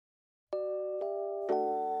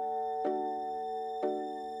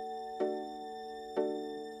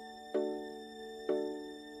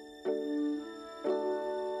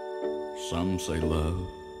Some say love,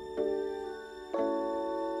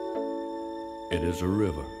 it is a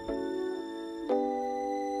river,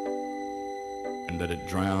 and that it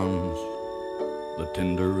drowns the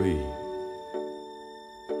tender reed.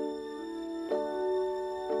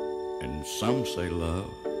 And some say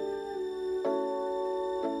love,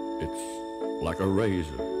 it's like a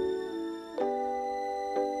razor,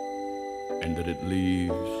 and that it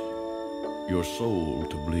leaves your soul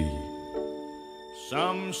to bleed.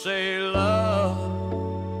 Some say love,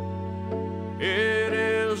 it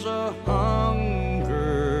is a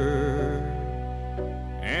hunger,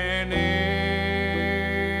 an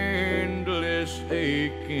endless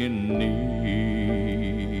aching need.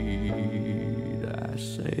 I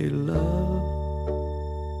say love,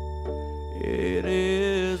 it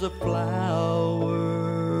is a flower,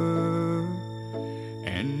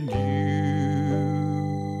 and you,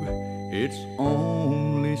 its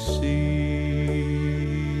only seed.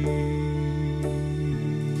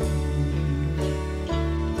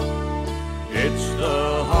 It's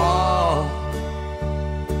the heart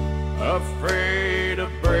afraid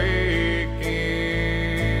of breaking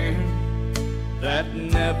that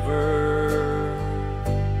never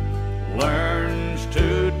learns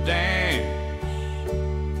to dance.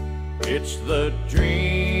 It's the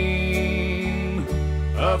dream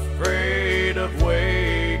afraid of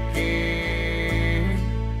waking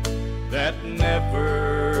that never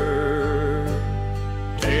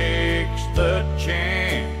takes the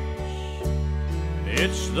chance.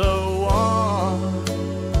 It's the one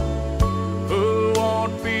who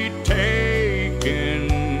won't be taken,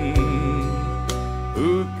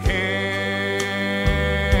 who cannot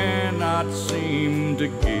seem to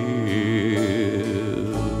give,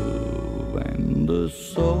 and the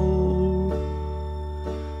soul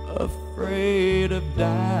afraid of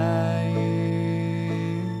dying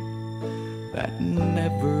that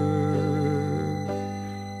never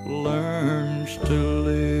learns to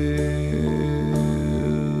live.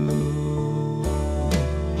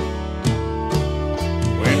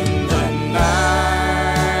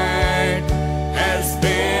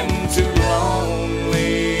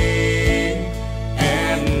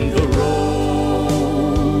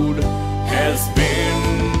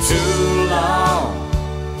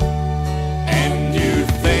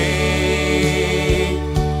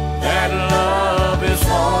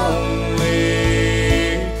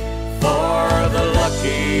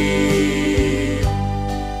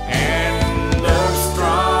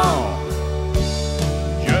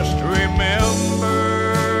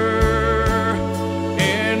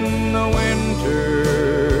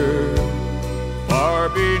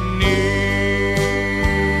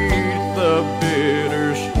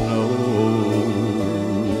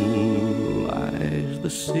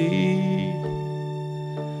 Seed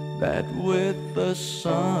that with the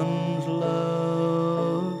sun's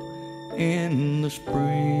love in the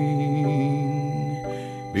spring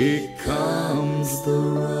becomes the